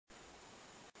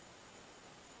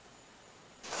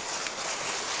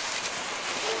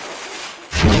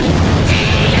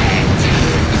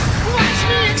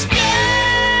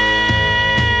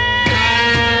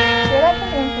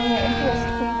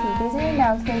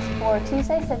games for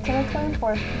Tuesday, September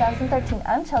 24th, 2013.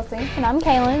 I'm Chelsea. And I'm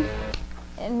Kaylin.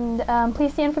 And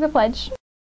please stand for the pledge.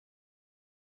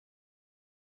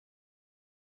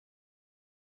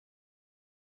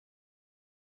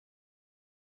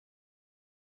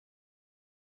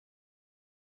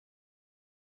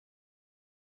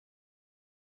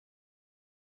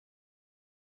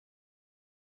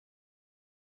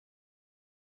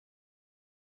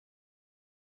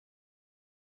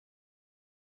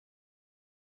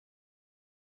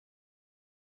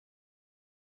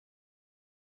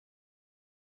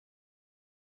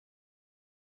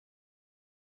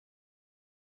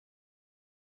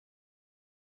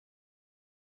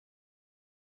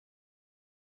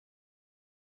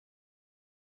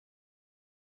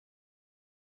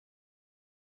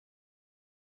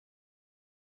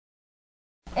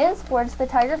 In sports, the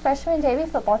Tiger freshman JV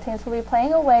football teams will be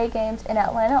playing away games in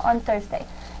Atlanta on Thursday.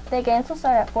 The games will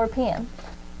start at 4 p.m.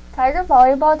 Tiger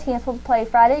volleyball teams will play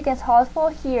Friday against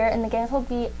Hallsville here, and the games will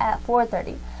be at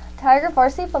 4:30. Tiger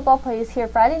varsity football plays here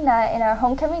Friday night in our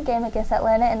homecoming game against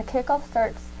Atlanta, and the kickoff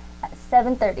starts at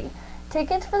 7:30.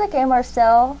 Tickets for the game are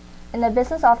sale in the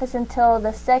business office until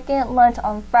the second lunch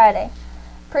on Friday.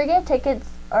 Pre-game tickets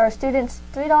are students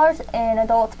 $3 and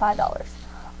adults $5.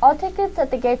 All tickets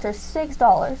at the gates are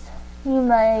 $6. You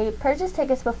may purchase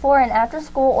tickets before and after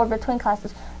school or between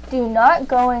classes. Do not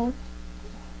go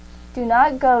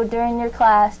during your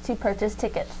class to purchase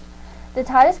tickets. The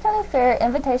Titus County Fair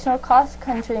Invitational Cross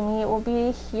Country Meet will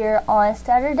be here on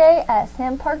Saturday at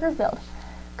Sam Parker Field.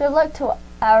 Good luck to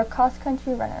our cross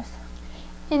country runners.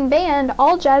 In band,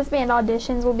 all jazz band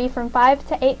auditions will be from 5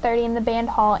 to 8:30 in the band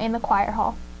hall and the choir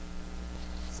hall.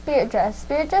 Spirit Dress.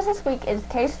 Spirit Dress this week is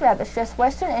Case Rabbits. Dress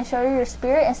Western and show your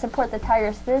spirit and support the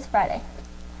Tigers this Friday.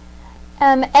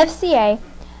 FCA.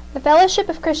 The Fellowship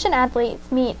of Christian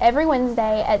Athletes meet every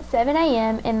Wednesday at 7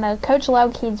 a.m. in the Coach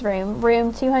Loud Kids Room,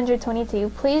 room 222.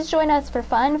 Please join us for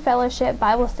fun, fellowship,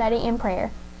 Bible study, and prayer.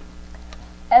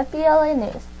 FBLA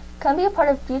News. Come be a part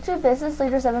of Future Business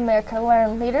Leaders of America.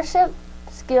 Learn leadership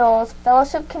skills,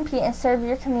 fellowship, compete, and serve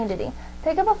your community.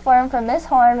 Pick up a form from Ms.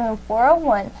 Horn, room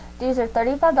 401. Dues are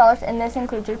 $35, and this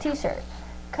includes your t-shirt.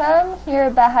 Come hear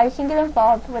about how you can get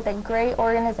involved with a great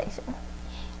organization.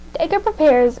 DACA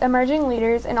prepares emerging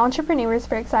leaders and entrepreneurs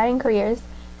for exciting careers.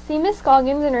 See Ms.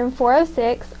 Scoggins in room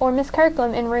 406 or Ms.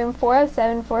 Kirkland in room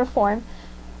 407 for a form.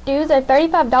 Dues are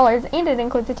 $35, and it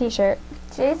includes a t-shirt.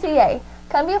 JCA.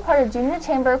 Come be a part of Junior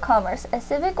Chamber of Commerce, a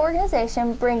civic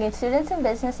organization bringing students and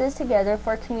businesses together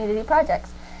for community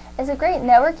projects. It's a great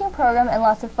networking program and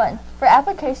lots of fun. For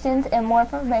applications and more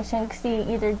information, see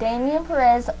either Damian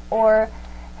Perez or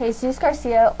Jesus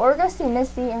Garcia, or go see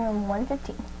Misty in room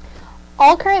 115.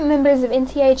 All current members of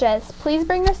MPHS, please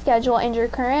bring your schedule and your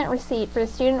current receipt for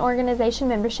student organization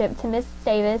membership to Ms.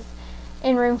 Davis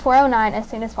in room 409 as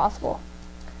soon as possible.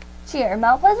 Cheer.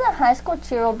 Mount Pleasant High School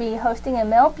Cheer will be hosting a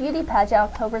male beauty pageant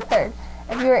October 3rd.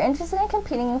 If you are interested in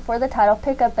competing for the title,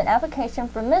 pick up an application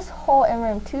from Ms. Holt in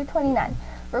room 229.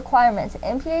 Requirements: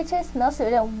 MPHS male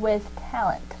student with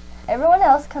talent. Everyone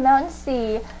else, come out and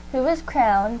see who is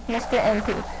crowned Mr.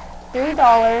 MP.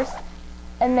 $3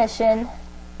 admission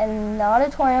in the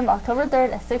auditorium October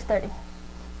 3rd at 6:30.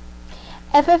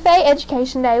 FFA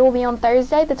Education Day will be on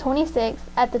Thursday the 26th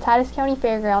at the Titus County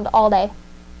Fairground all day.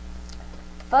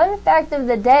 Fun fact of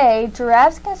the day,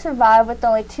 giraffes can survive with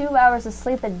only 2 hours of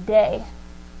sleep a day.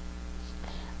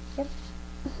 Yep.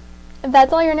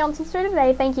 That's all your announcements for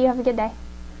today. Thank you. Have a good day.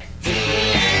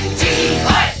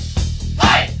 TNT,